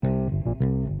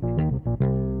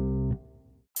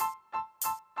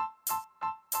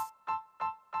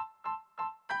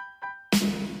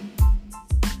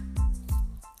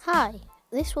Hi,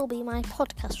 this will be my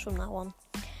podcast from now on.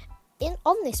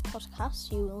 On this podcast,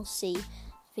 you will see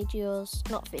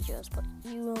not videos, but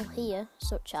you will hear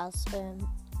such as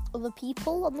other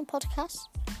people on the podcast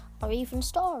or even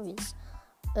stories.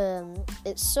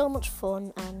 It's so much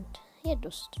fun and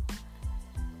just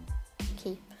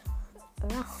keep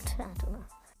around. I don't know.